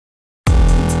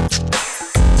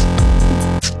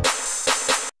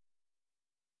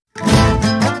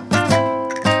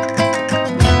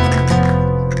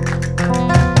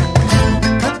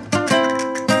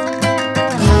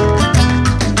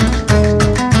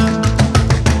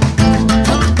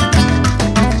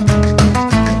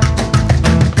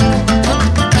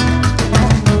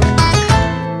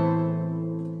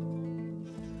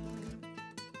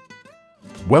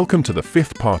Welcome to the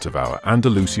fifth part of our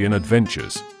Andalusian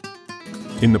adventures.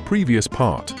 In the previous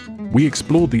part, we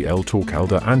explored the El Torcal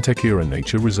de Antequera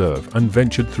Nature Reserve and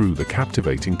ventured through the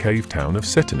captivating cave town of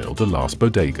Setenil de las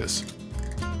Bodegas.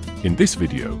 In this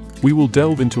video, we will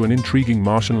delve into an intriguing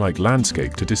Martian-like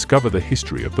landscape to discover the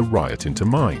history of the Riotinto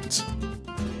mines.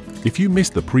 If you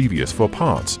missed the previous 4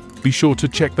 parts, be sure to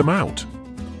check them out.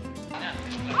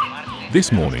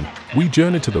 This morning, we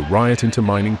journeyed to the Riotinto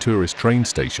Mining tourist train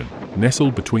station,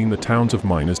 nestled between the towns of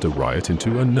Minas de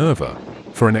Riotinto and Nerva,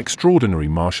 for an extraordinary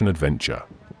Martian adventure.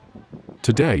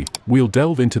 Today, we'll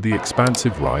delve into the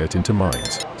expansive Riotinto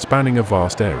mines, spanning a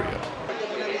vast area.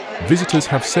 Visitors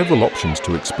have several options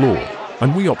to explore,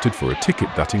 and we opted for a ticket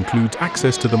that includes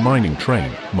access to the mining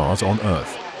train, Mars on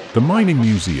Earth, the mining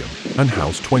museum, and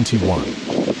House 21.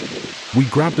 We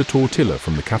grabbed a tortilla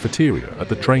from the cafeteria at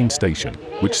the train station,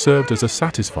 which served as a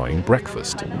satisfying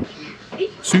breakfast.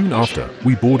 Soon after,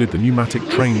 we boarded the pneumatic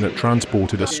train that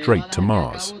transported us straight to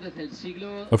Mars.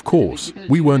 Of course,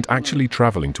 we weren't actually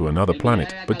traveling to another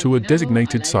planet, but to a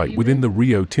designated site within the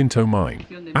Riotinto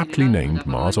mine, aptly named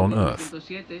Mars on Earth.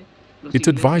 It's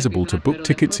advisable to book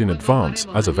tickets in advance,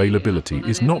 as availability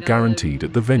is not guaranteed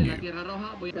at the venue.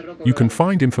 You can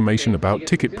find information about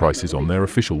ticket prices on their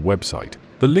official website,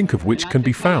 the link of which can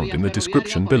be found in the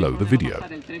description below the video.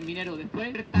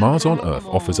 Mars on Earth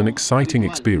offers an exciting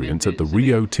experience at the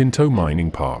Riotinto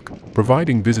Mining Park,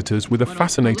 providing visitors with a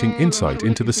fascinating insight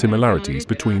into the similarities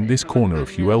between this corner of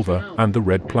Huelva and the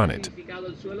Red Planet.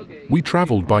 We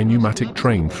traveled by pneumatic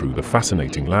train through the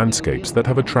fascinating landscapes that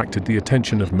have attracted the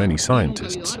attention of many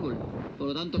scientists.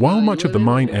 While much of the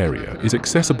mine area is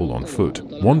accessible on foot,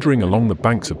 wandering along the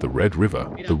banks of the Red River,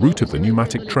 the route of the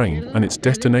pneumatic train and its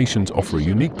destinations offer a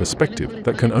unique perspective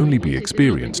that can only be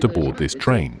experienced aboard this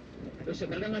train.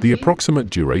 The approximate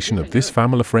duration of this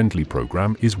family-friendly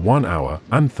program is 1 hour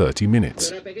and 30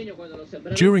 minutes.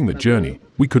 During the journey,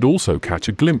 we could also catch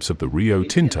a glimpse of the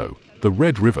Riotinto, the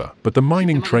Red River, but the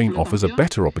mining train offers a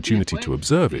better opportunity to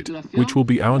observe it, which will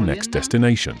be our next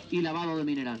destination.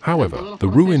 However, the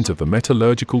ruins of the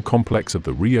metallurgical complex of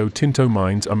the Riotinto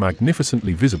mines are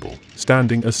magnificently visible,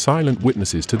 standing as silent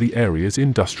witnesses to the area's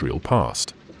industrial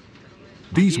past.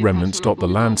 These remnants dot the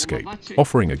landscape,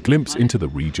 offering a glimpse into the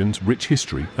region's rich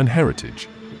history and heritage.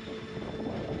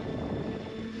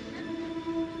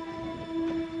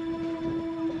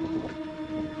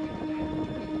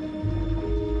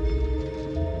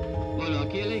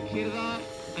 Aquí a la izquierda,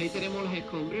 ahí tenemos las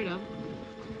escombreras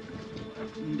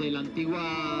de la antigua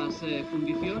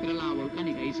fundición, que era la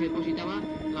volcánica. Ahí se depositaba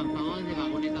lanzado desde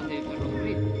vagonetas de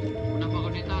ferrocarril. Unas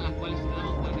vagonetas a las cuales se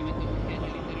daba un tratamiento especial en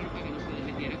el interior para que no se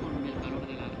derritiera con el calor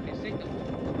de la meseta.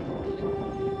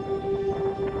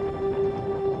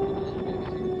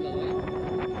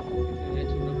 Se ha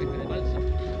hecho una especie de balsa.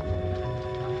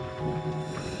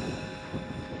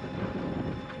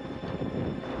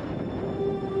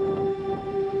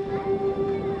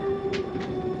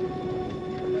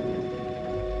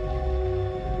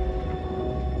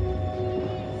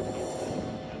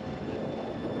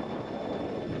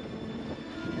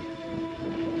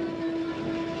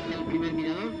 Primer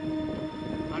mirador.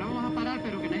 Ahora vamos a parar,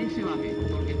 pero que nadie se baje,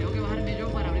 porque tengo que bajarme yo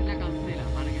para abrir la cancela,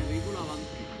 para que el vehículo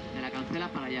avance de la cancela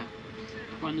para allá.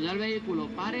 Cuando ya el vehículo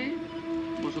pare,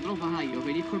 vosotros bajáis, os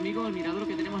venís conmigo al mirador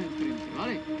que tenemos enfrente,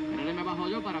 ¿vale? Pero ahora me bajo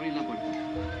yo para abrir la puerta.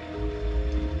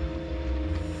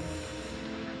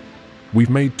 We've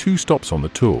made 2 stops on the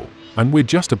tour, and we're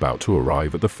just about to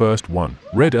arrive at the first one,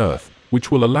 Red Earth,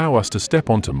 which will allow us to step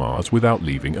onto Mars without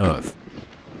leaving Earth.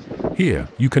 Here,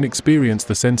 you can experience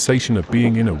the sensation of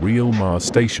being in a real Mars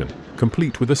station,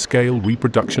 complete with a scale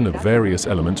reproduction of various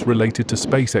elements related to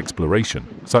space exploration,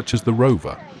 such as the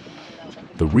rover.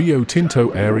 The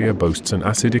Riotinto area boasts an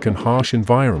acidic and harsh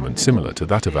environment similar to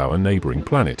that of our neighboring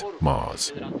planet,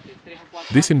 Mars.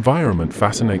 This environment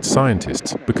fascinates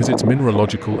scientists because its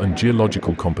mineralogical and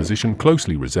geological composition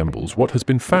closely resembles what has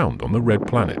been found on the Red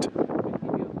Planet.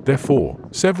 Therefore,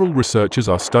 several researchers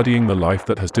are studying the life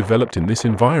that has developed in this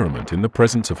environment in the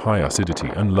presence of high acidity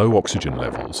and low oxygen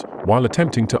levels, while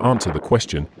attempting to answer the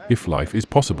question, if life is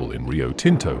possible in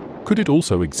Riotinto, could it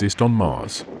also exist on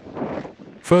Mars?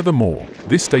 Furthermore,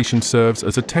 this station serves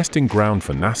as a testing ground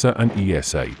for NASA and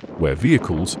ESA, where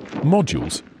vehicles,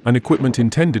 modules, and equipment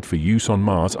intended for use on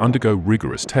Mars undergo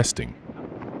rigorous testing.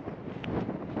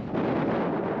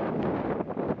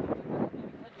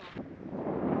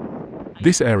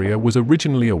 This area was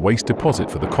originally a waste deposit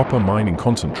for the copper mining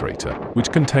concentrator,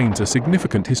 which contains a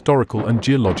significant historical and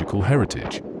geological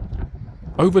heritage.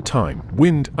 Over time,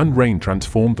 wind and rain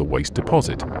transformed the waste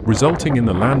deposit, resulting in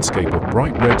the landscape of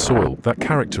bright red soil that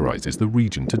characterizes the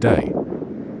region today.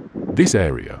 This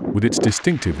area, with its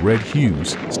distinctive red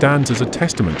hues, stands as a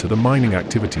testament to the mining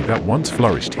activity that once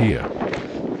flourished here.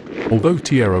 Although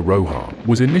Tierra Roja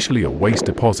was initially a waste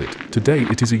deposit, today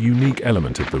it is a unique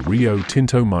element of the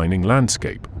Riotinto mining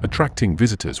landscape, attracting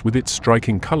visitors with its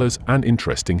striking colors and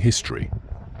interesting history.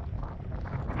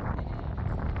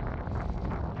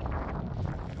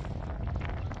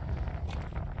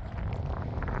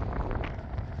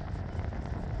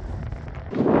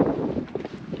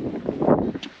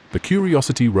 The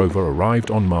Curiosity rover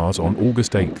arrived on Mars on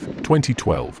August 8,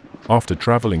 2012, after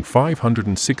traveling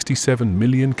 567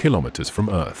 million kilometers from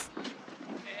Earth.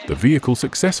 The vehicle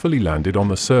successfully landed on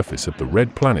the surface of the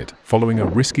red planet following a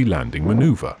risky landing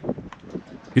maneuver.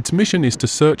 Its mission is to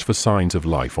search for signs of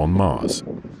life on Mars.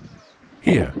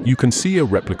 Here, you can see a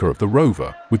replica of the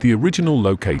rover, with the original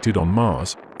located on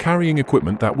Mars, carrying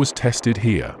equipment that was tested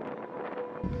here.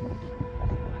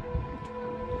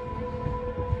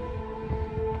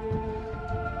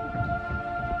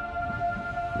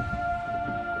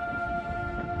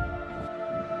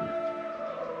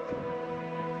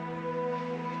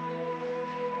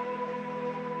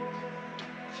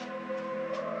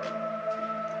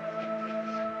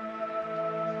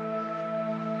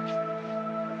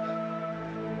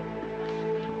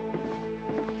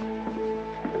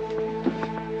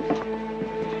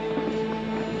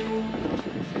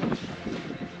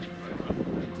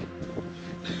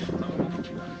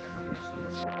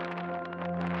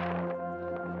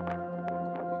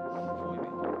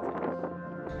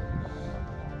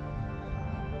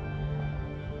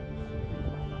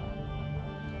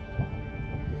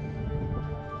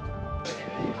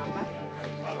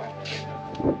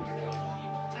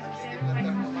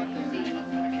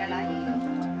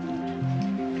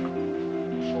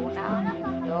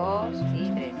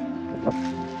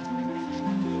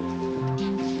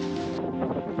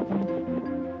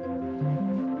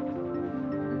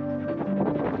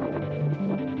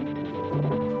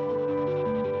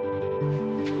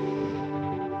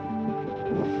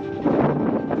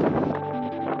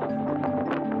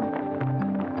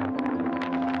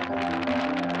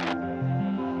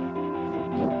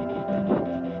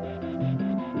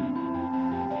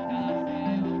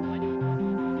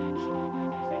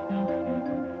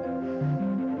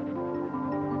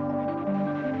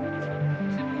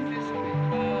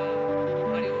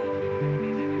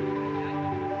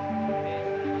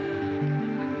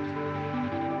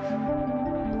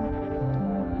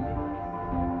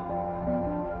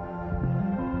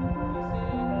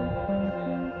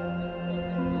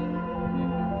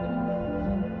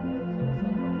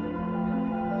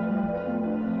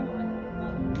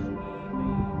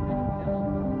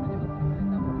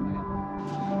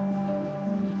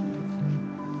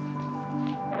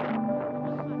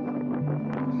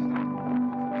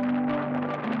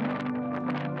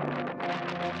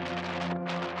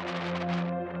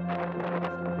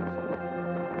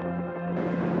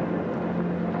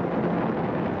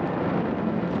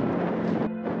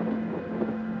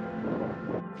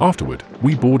 Afterward,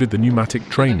 we boarded the pneumatic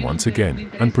train once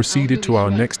again and proceeded to our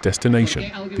next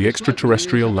destination, the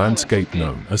extraterrestrial landscape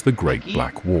known as the Great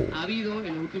Black Wall.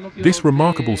 This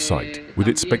remarkable site, with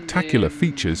its spectacular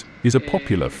features, is a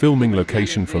popular filming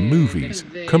location for movies,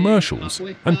 commercials,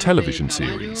 and television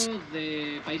series.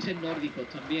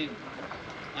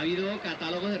 Ha habido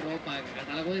catálogos de ropa,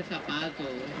 catálogos de zapatos,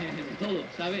 de todo,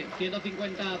 ¿sabes?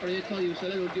 150 proyectos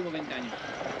audiovisuales en los últimos 20 años.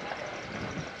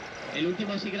 El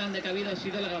último así grande que ha habido ha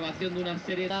sido la grabación de una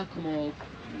serie de como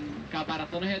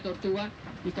caparazones de tortuga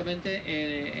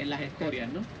justamente en las escorias,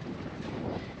 ¿no?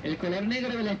 El color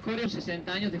negro de la escoria,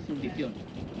 60 años de fundición.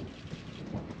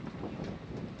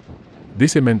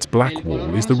 This immense black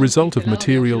wall is the result of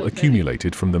material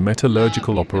accumulated from the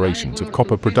metallurgical operations of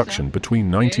copper production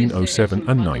between 1907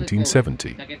 and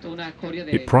 1970.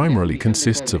 It primarily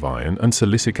consists of iron and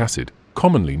silicic acid,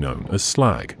 commonly known as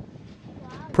slag.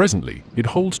 Presently, it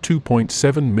holds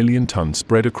 2.7 million tons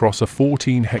spread across a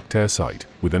 14-hectare site,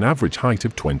 with an average height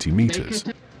of 20 meters.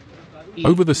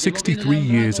 Over the 63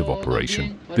 years of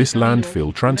operation, this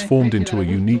landfill transformed into a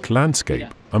unique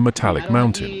landscape, a metallic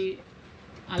mountain.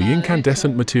 The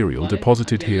incandescent material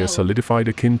deposited here solidified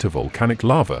akin to volcanic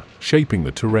lava, shaping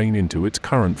the terrain into its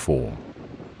current form.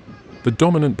 The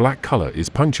dominant black color is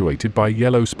punctuated by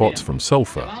yellow spots from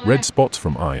sulfur, red spots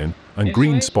from iron, and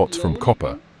green spots from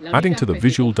copper, adding to the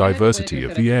visual diversity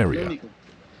of the area.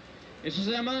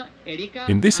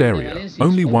 In this area,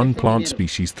 only one plant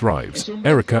species thrives,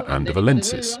 Erica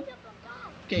andalusiensis.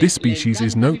 This species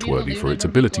is noteworthy for its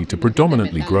ability to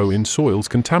predominantly grow in soils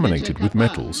contaminated with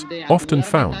metals, often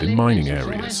found in mining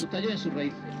areas.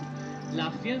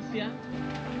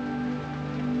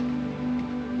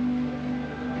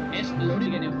 Es lo único que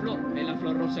tiene en flor, es la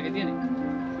flor rosa que tiene.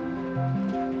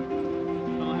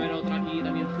 Vamos a ver otra aquí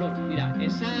también flor. Mira,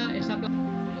 esa planta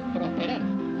prosperar.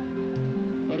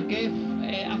 ¿Por qué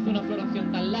hace una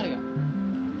floración tan larga?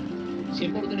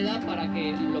 Siempre oportunidad para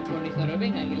que los polinizadores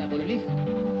vengan y la polinicen.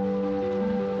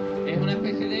 Es una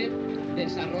especie de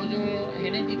desarrollo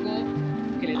genético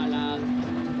que le da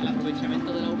al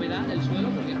aprovechamiento de la humedad del suelo,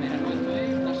 porque en verano esto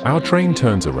es una zona Our train de-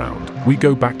 turns around. We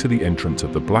go back to the entrance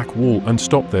of the black wall and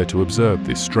stop there to observe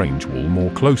this strange wall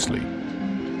more closely.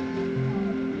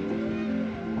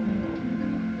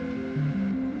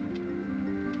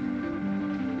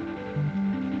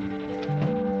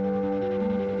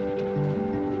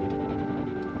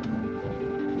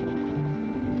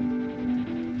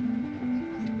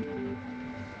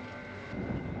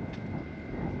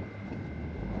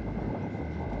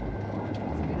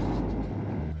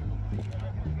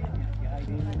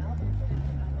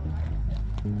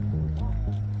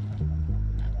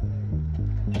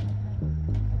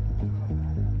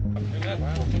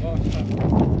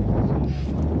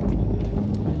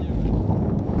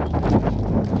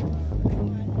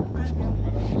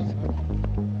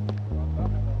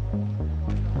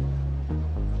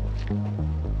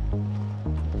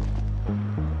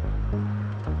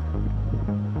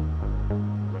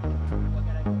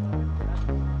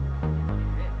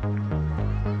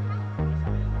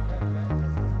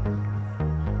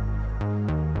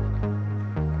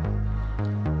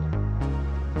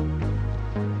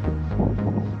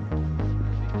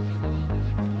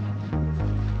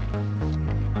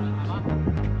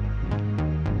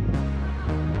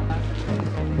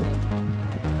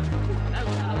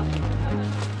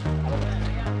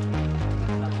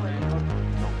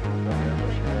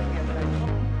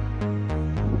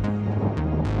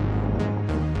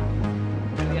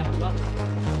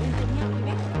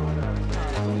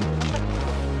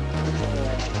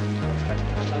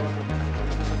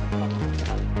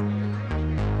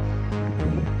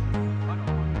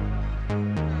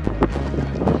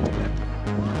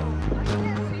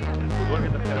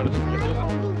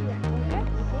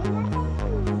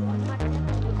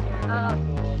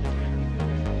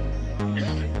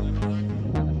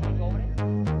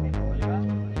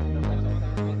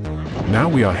 Now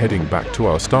we are heading back to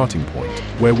our starting point,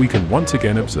 where we can once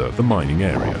again observe the mining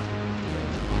area.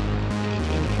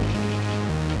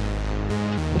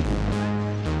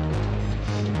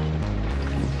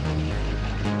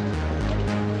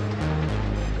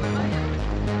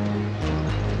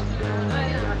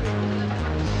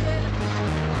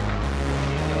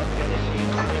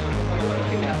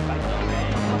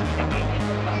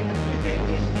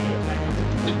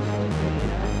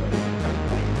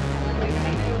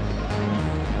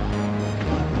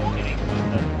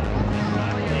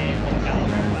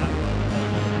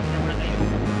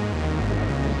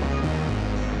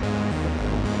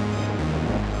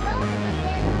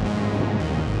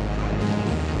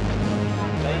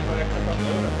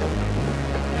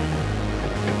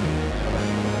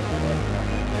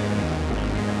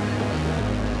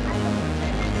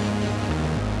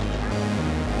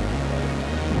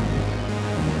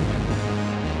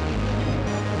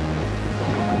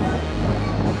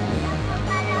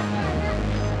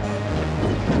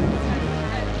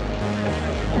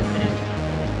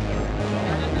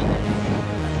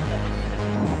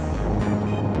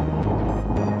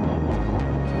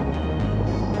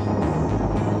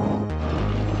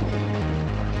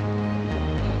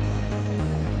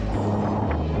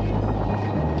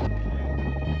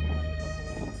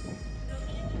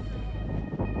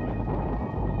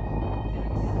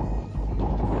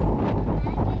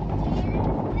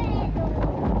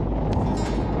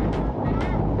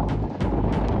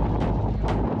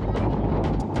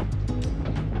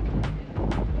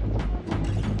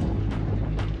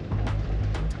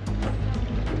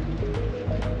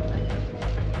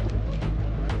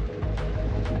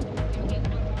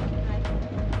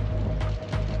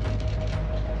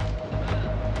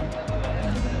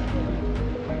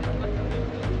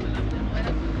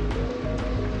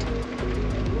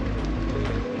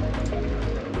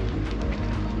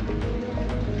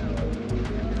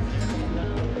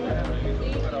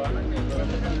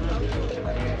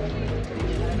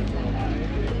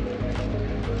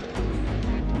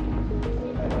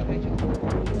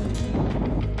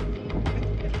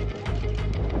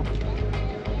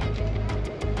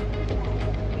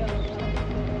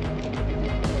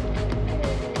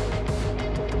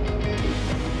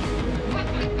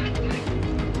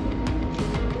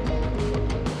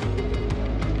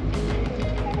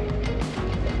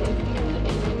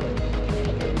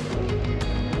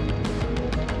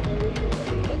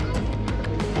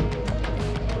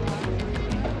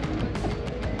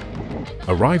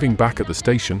 Arriving back at the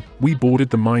station, we boarded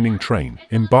the mining train,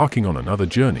 embarking on another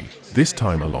journey, this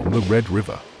time along the Red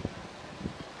River.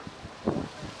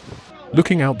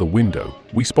 Looking out the window,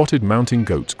 we spotted mountain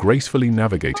goats gracefully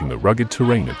navigating the rugged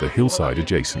terrain of the hillside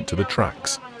adjacent to the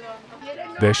tracks.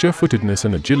 Their sure-footedness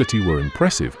and agility were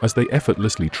impressive as they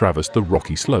effortlessly traversed the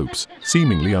rocky slopes,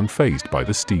 seemingly unfazed by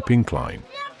the steep incline.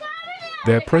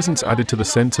 Their presence added to the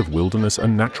sense of wilderness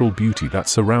and natural beauty that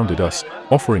surrounded us,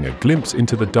 offering a glimpse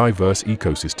into the diverse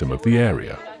ecosystem of the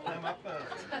area.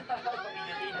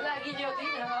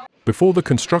 Before the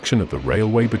construction of the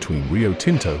railway between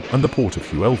Riotinto and the port of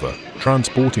Huelva,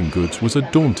 transporting goods was a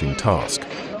daunting task.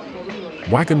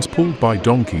 Wagons pulled by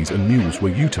donkeys and mules were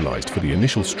utilized for the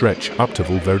initial stretch up to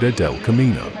Valverde del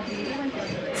Camino.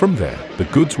 From there, the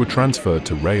goods were transferred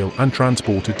to rail and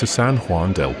transported to San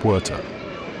Juan del Puerto.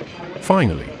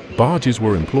 Finally, barges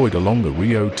were employed along the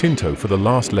Rio Tinto for the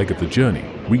last leg of the journey,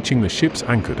 reaching the ships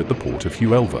anchored at the port of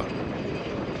Huelva.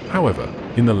 However,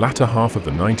 in the latter half of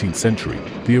the 19th century,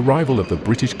 the arrival of the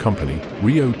British company,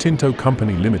 Rio Tinto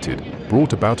Company Limited,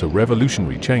 brought about a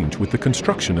revolutionary change with the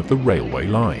construction of the railway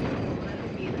line.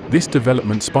 This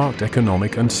development sparked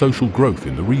economic and social growth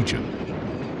in the region.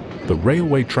 The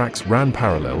railway tracks ran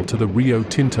parallel to the Rio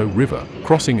Tinto River,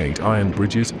 crossing 8 iron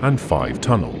bridges and 5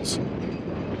 tunnels.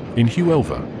 In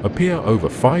Huelva, a pier over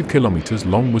 5 kilometers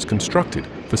long was constructed,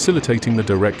 facilitating the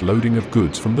direct loading of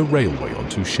goods from the railway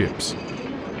onto ships.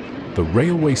 The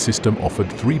railway system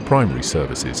offered 3 primary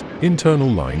services: internal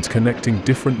lines connecting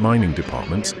different mining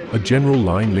departments, a general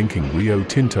line linking Rio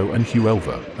Tinto and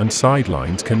Huelva, and side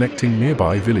lines connecting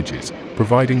nearby villages,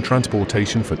 providing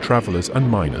transportation for travelers and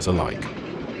miners alike.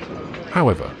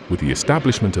 However, with the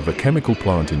establishment of a chemical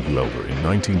plant in Huelva in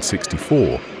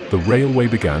 1964, the railway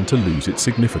began to lose its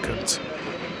significance.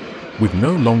 With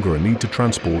no longer a need to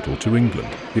transport ore to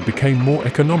England, it became more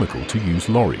economical to use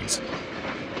lorries.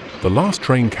 The last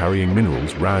train carrying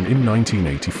minerals ran in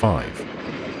 1985.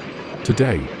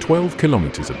 Today, 12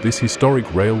 kilometers of this historic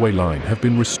railway line have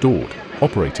been restored,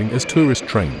 operating as tourist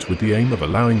trains with the aim of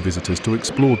allowing visitors to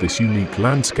explore this unique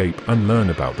landscape and learn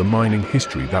about the mining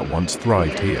history that once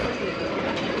thrived here.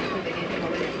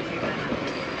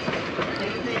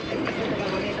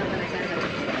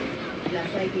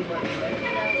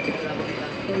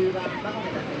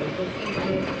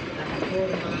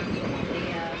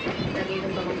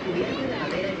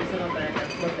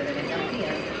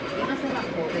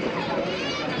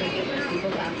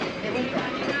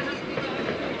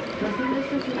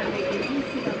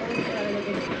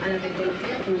 A la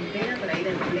tecnología puntera traída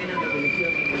en plena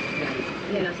revolución industrial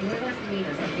y a las nuevas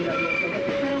minas a cielo abierto que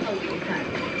empezaron a utilizar,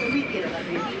 convirtieron a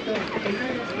Riotinto en una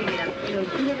de las primeras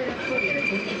rupturas de la historia de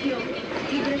fundición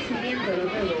y presidiéndolo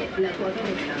todo la actual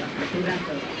denominada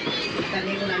fracturando.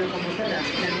 También una locomotora,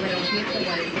 la número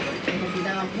 140,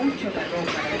 necesitaba mucho carbón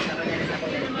para desarrollar esa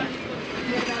potencia.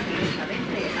 Cierra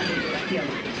directamente a trituración.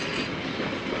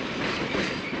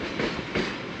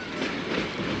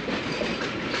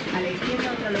 A la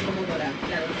izquierda otra locomotora,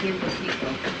 la 205.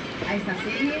 A esta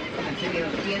serie, la serie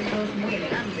 200, muy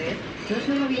elegantes, los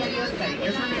ferroviarios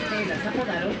cariñosamente las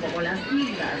apodaron como las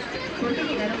Gildas, porque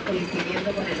llegaron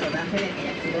coincidiendo con el rodaje de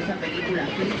aquella exitosa película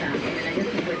Flita en el año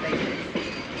 53.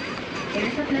 En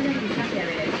esta playa grisácea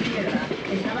de la izquierda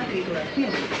estaba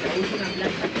trituración, la última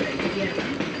planta de la izquierda.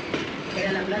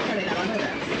 Era la planta de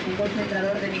lavadoras, un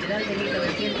concentrador de mineral de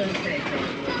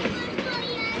 1913.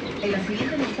 En la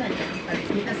siguiente montaña, a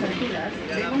distintas alturas,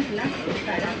 vemos las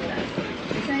tarantas.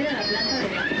 Esa era la planta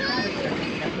de la mitad de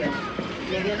clasificación.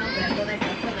 Le dio nombre a toda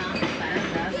esta zona,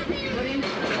 tarantas, por el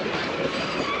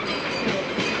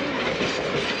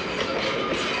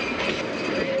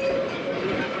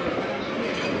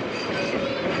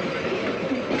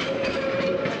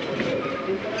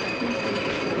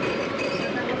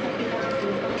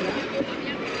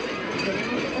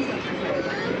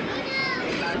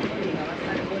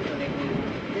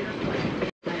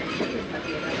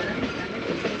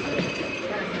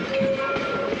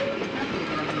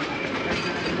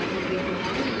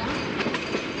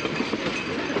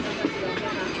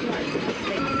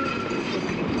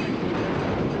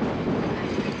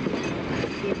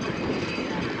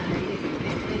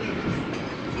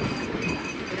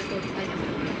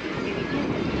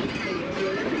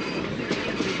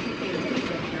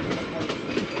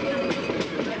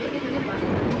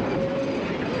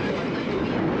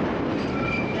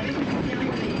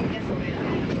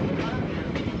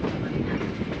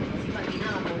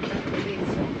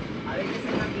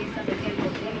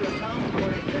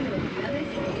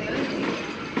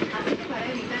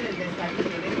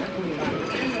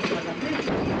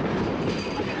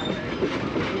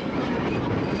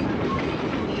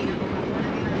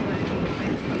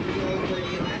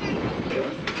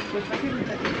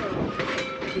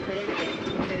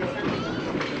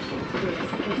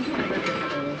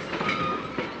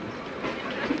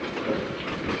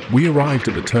We arrived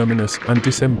at the terminus and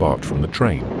disembarked from the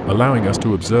train, allowing us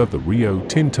to observe the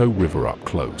Riotinto River up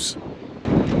close.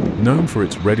 Known for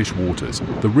its reddish waters,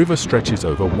 the river stretches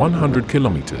over 100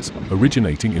 kilometers,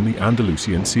 originating in the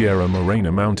Andalusian Sierra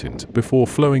Morena Mountains before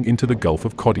flowing into the Gulf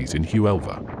of Cadiz in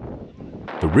Huelva.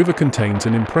 The river contains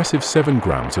an impressive 7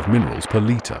 grams of minerals per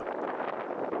liter.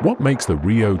 What makes the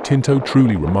Riotinto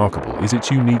truly remarkable is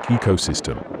its unique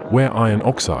ecosystem, where iron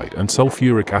oxide and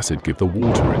sulfuric acid give the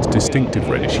water its distinctive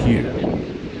reddish hue.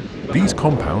 These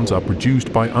compounds are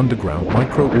produced by underground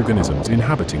microorganisms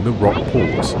inhabiting the rock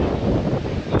pores.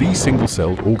 These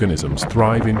single-celled organisms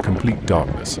thrive in complete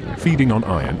darkness, feeding on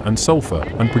iron and sulfur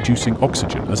and producing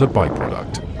oxygen as a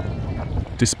byproduct.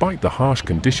 Despite the harsh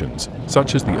conditions,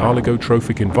 such as the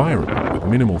oligotrophic environment with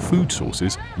minimal food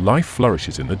sources, life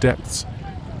flourishes in the depths.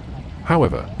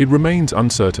 However, it remains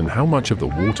uncertain how much of the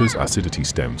water's acidity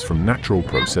stems from natural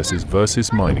processes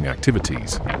versus mining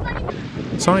activities.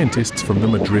 Scientists from the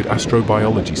Madrid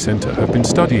Astrobiology Center have been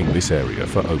studying this area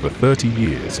for over 30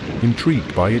 years,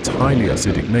 intrigued by its highly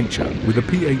acidic nature with a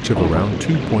pH of around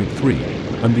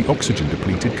 2.3 and the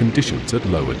oxygen-depleted conditions at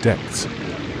lower depths.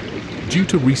 Due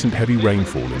to recent heavy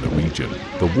rainfall in the region,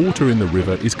 the water in the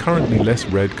river is currently less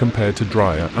red compared to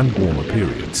drier and warmer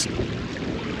periods.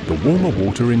 The warmer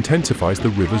water intensifies the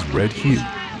river's red hue.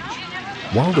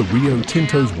 While the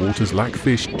Riotinto's waters lack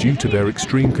fish due to their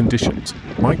extreme conditions,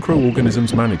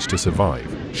 microorganisms manage to survive,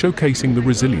 showcasing the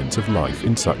resilience of life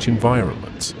in such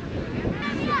environments.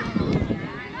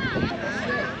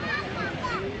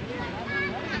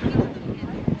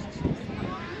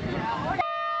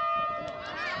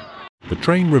 The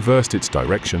train reversed its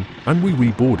direction, and we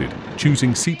reboarded,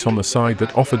 choosing seats on the side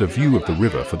that offered a view of the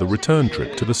river for the return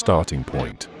trip to the starting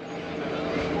point.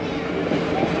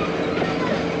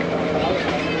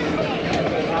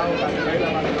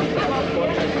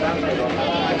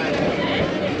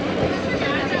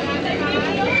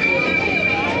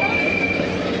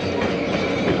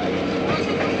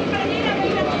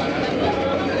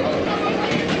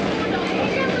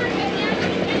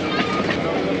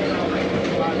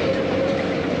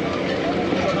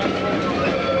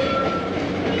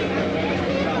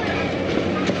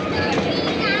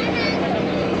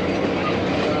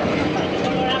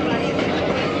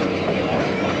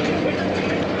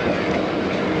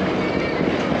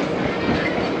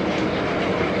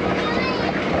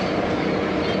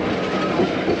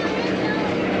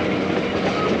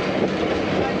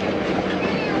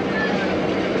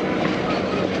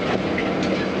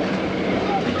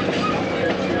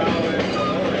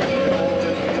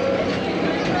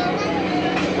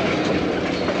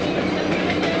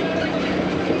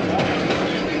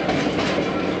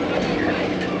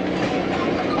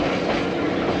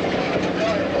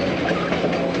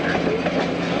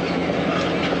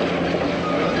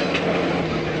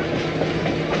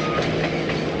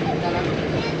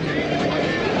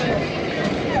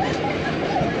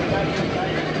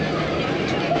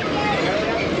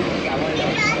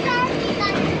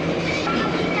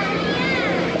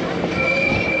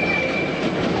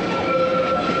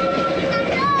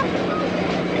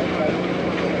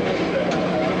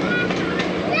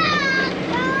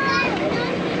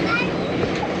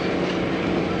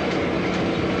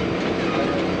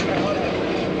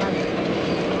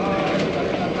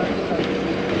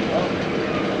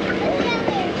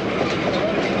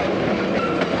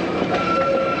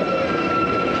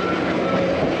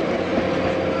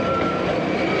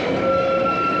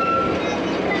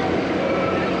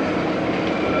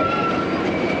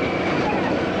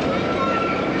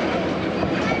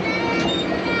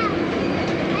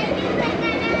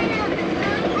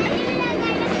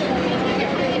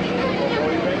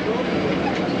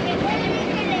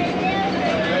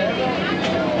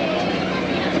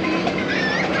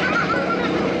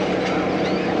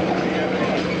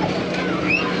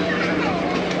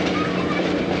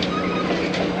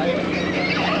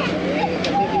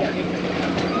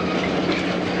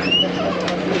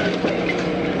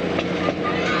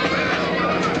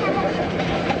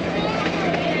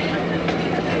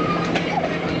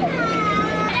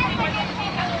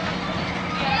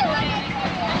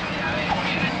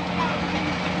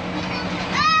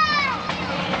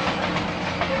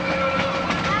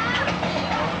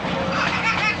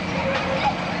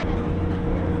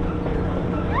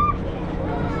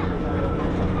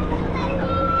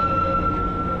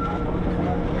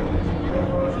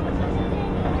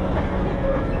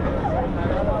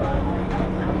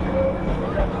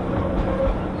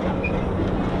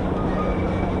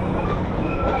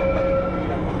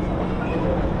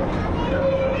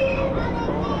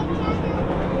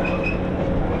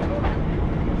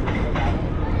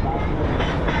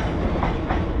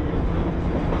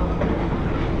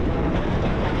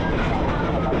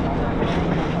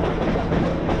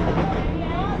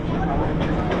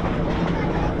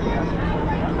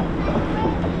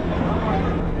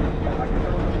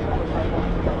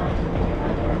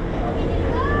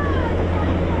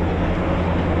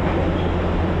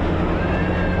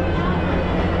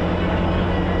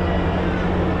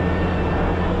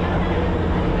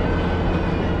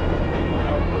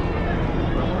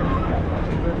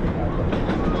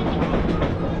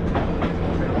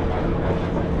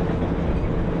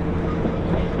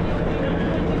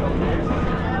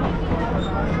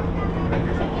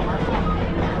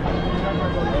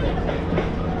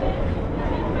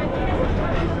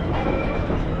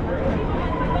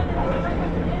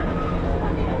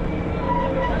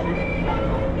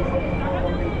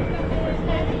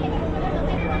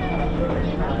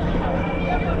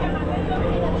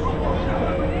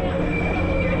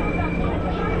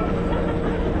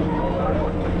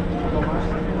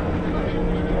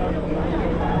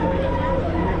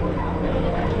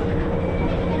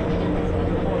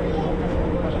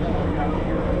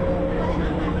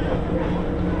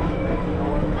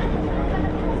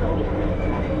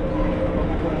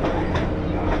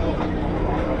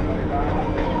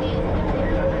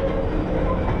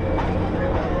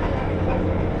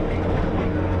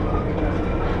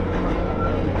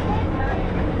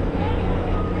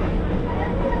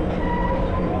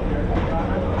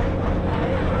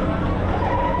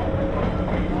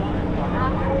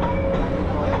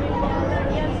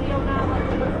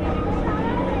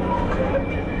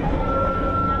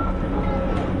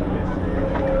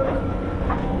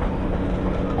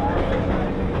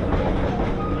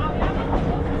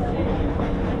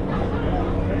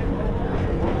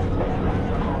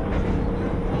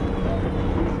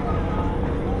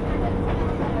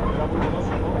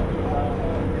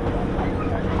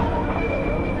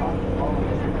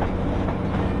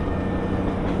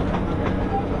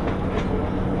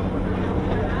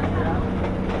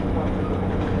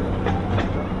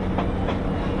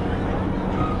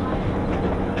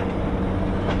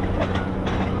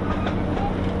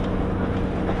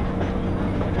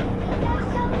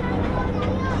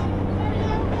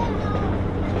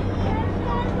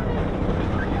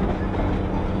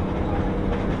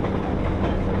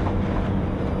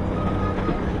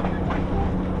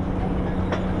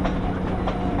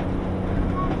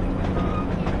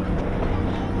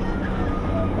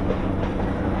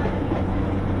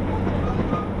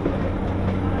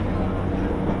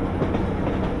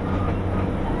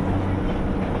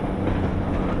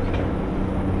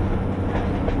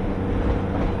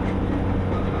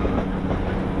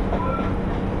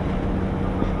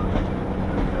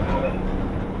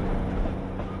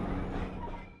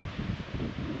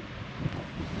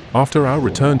 After our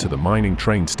return to the mining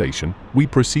train station, we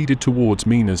proceeded towards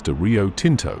Minas de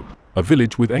Riotinto, a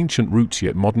village with ancient roots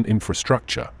yet modern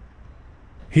infrastructure.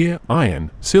 Here,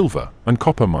 iron, silver, and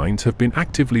copper mines have been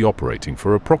actively operating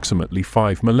for approximately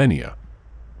 5 millennia.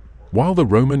 While the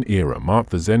Roman era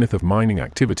marked the zenith of mining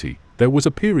activity, there was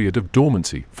a period of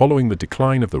dormancy following the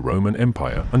decline of the Roman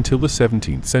Empire until the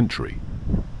 17th century.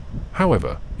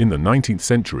 However, in the 19th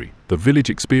century, the village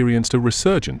experienced a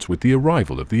resurgence with the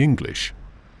arrival of the English.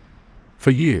 For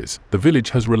years, the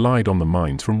village has relied on the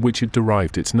mines from which it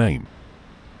derived its name.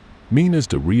 Minas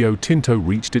de Riotinto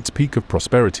reached its peak of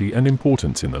prosperity and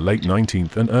importance in the late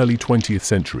 19th and early 20th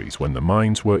centuries when the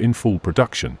mines were in full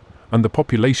production, and the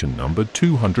population numbered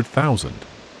 200,000.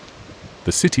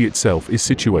 The city itself is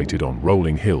situated on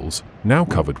rolling hills, now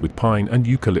covered with pine and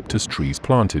eucalyptus trees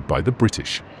planted by the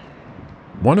British.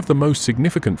 One of the most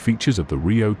significant features of the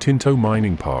Riotinto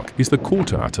Mining Park is the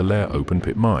Corta Atelier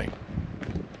open-pit mine.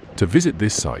 To visit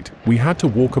this site, we had to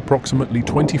walk approximately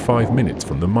 25 minutes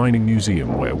from the mining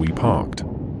museum where we parked.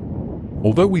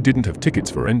 Although we didn't have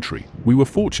tickets for entry, we were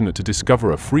fortunate to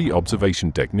discover a free observation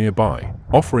deck nearby,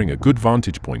 offering a good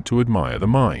vantage point to admire the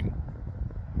mine.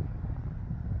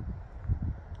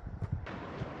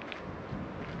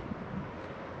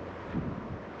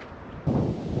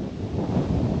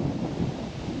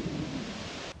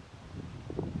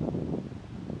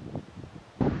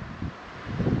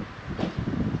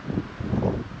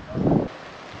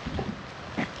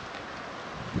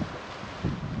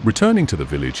 Returning to the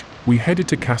village, we headed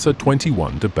to Casa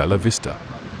 21 de Bella Vista.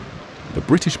 The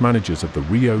British managers of the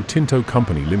Rio Tinto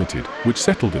Company Limited, which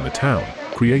settled in the town,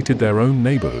 created their own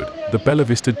neighborhood, the Bella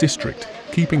Vista district,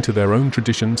 keeping to their own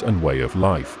traditions and way of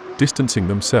life, distancing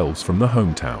themselves from the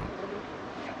hometown.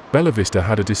 Bella Vista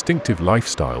had a distinctive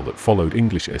lifestyle that followed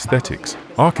English aesthetics,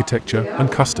 architecture,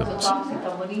 and customs.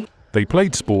 They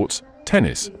played sports,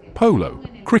 tennis, polo,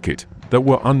 cricket, that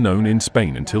were unknown in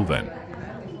Spain until then.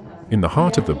 In the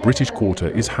heart of the British Quarter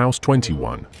is House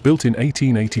 21, built in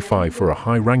 1885 for a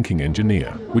high-ranking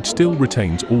engineer, which still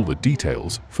retains all the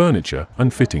details, furniture,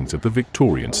 and fittings of the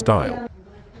Victorian style.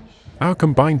 Our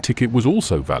combined ticket was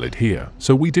also valid here,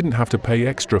 so we didn't have to pay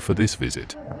extra for this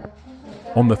visit.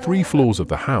 On the 3 floors of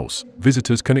the house,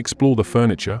 visitors can explore the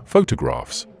furniture,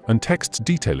 photographs, and texts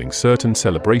detailing certain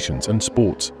celebrations and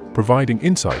sports, providing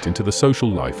insight into the social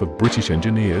life of British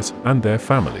engineers and their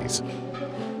families.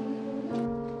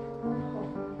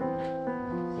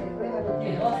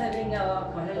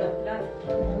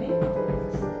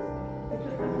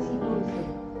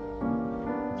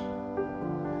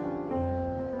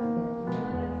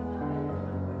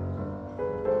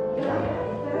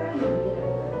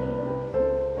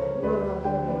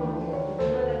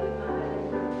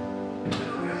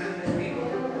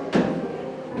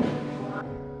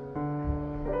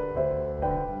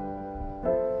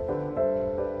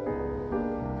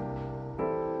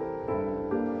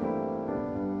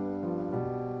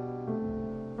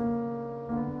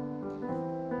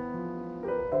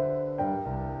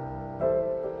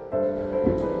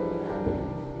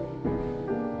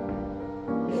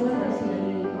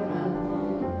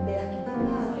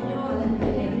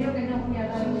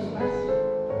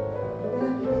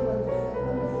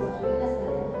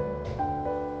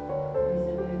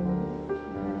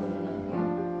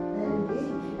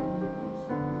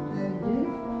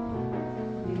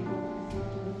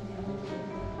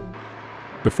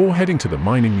 Before heading to the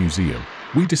mining museum,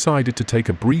 we decided to take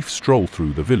a brief stroll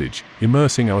through the village,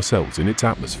 immersing ourselves in its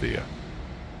atmosphere.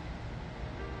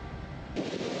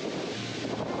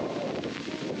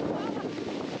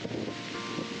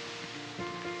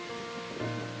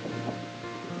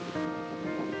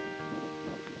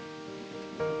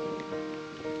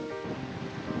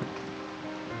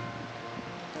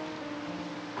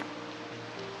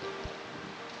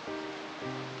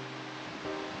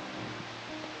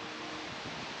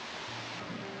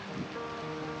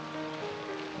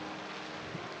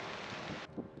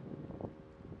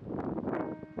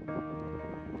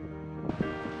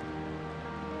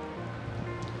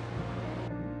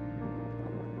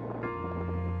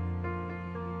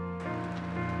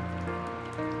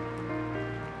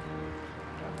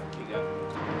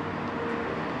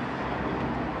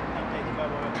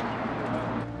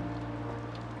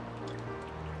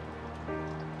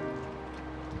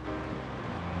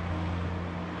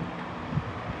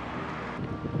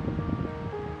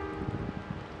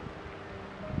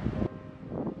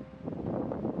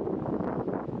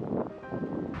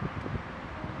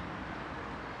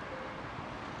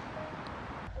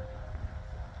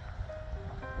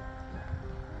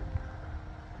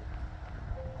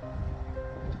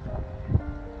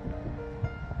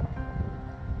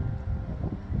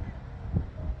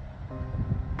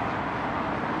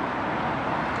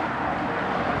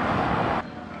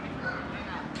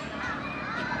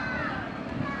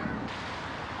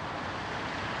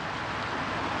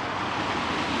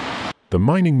 The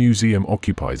mining museum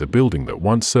occupies a building that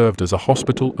once served as a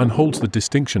hospital and holds the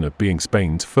distinction of being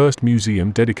Spain's first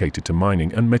museum dedicated to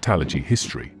mining and metallurgy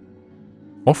history.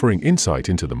 Offering insight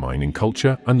into the mining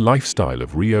culture and lifestyle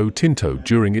of Rio Tinto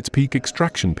during its peak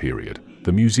extraction period,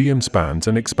 the museum spans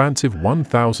an expansive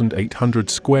 1,800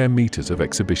 square meters of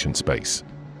exhibition space.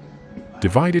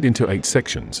 Divided into 8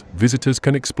 sections, visitors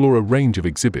can explore a range of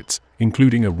exhibits,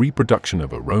 including a reproduction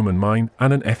of a Roman mine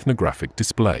and an ethnographic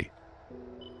display.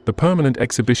 The permanent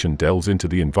exhibition delves into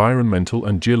the environmental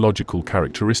and geological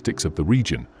characteristics of the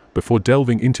region before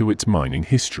delving into its mining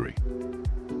history.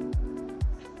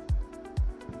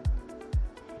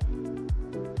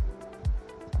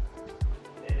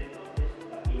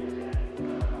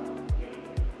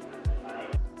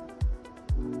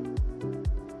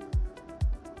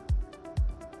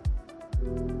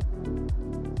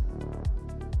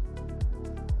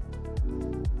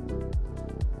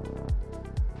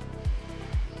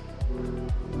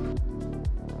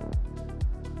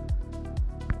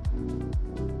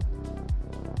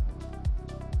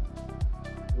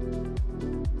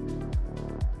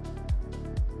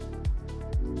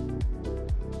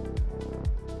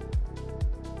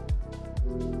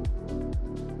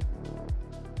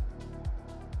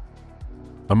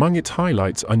 Among its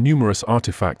highlights are numerous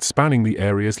artifacts spanning the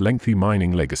area's lengthy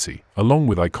mining legacy, along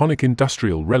with iconic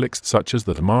industrial relics such as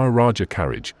the Maharaja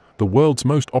carriage, the world's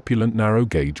most opulent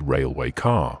narrow-gauge railway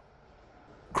car.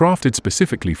 Crafted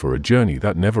specifically for a journey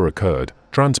that never occurred,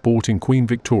 transporting Queen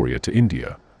Victoria to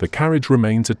India, the carriage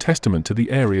remains a testament to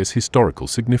the area's historical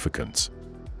significance.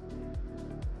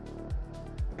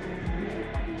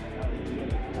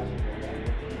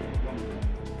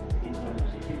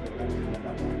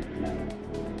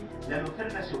 Las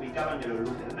lucernas se ubicaban en los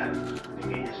lucernarios,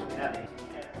 pequeñas oquedades.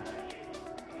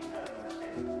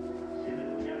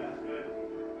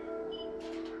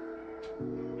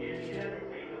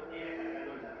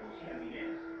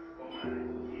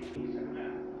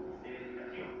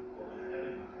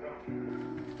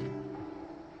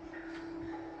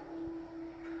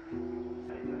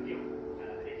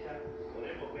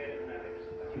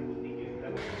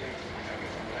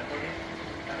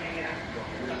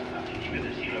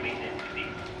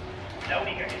 La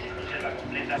única que se conserva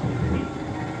completa.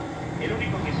 El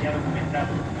único que se ha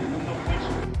documentado en el mundo fue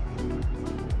su...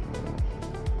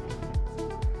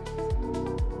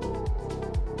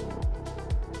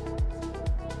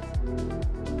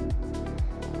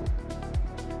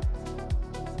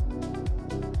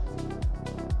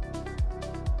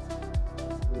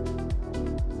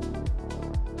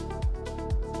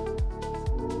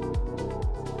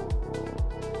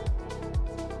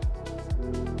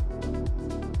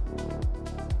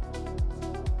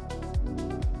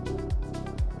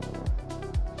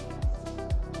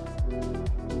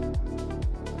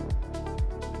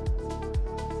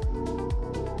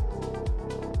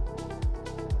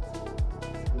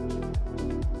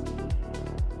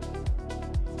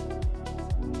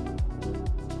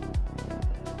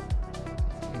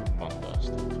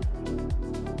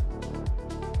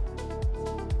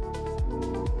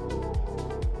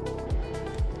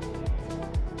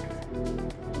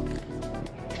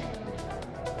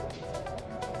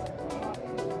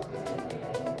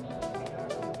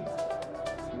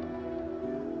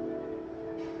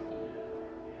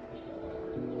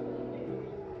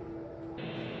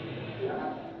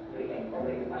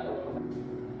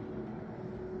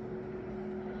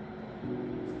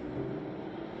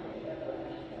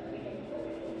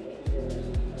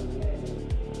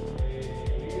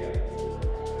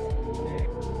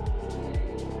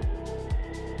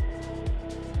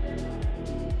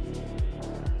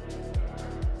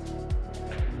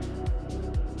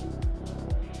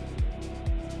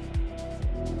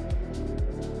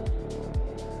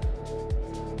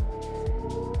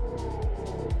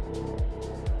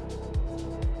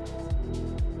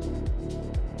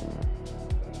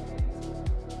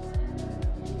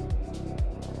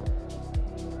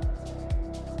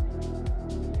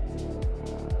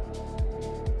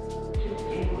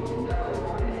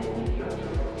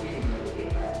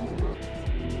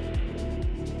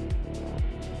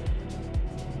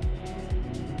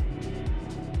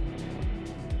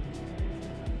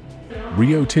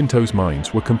 Rio Tinto's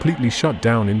mines were completely shut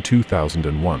down in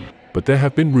 2001, but there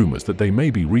have been rumors that they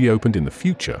may be reopened in the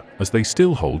future as they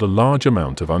still hold a large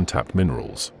amount of untapped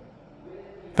minerals.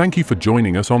 Thank you for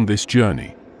joining us on this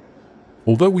journey.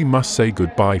 Although we must say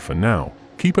goodbye for now,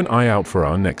 keep an eye out for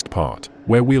our next part,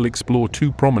 where we'll explore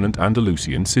 2 prominent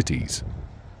Andalusian cities.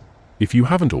 If you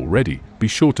haven't already, be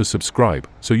sure to subscribe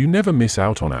so you never miss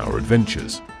out on our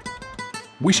adventures.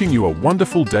 Wishing you a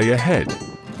wonderful day ahead.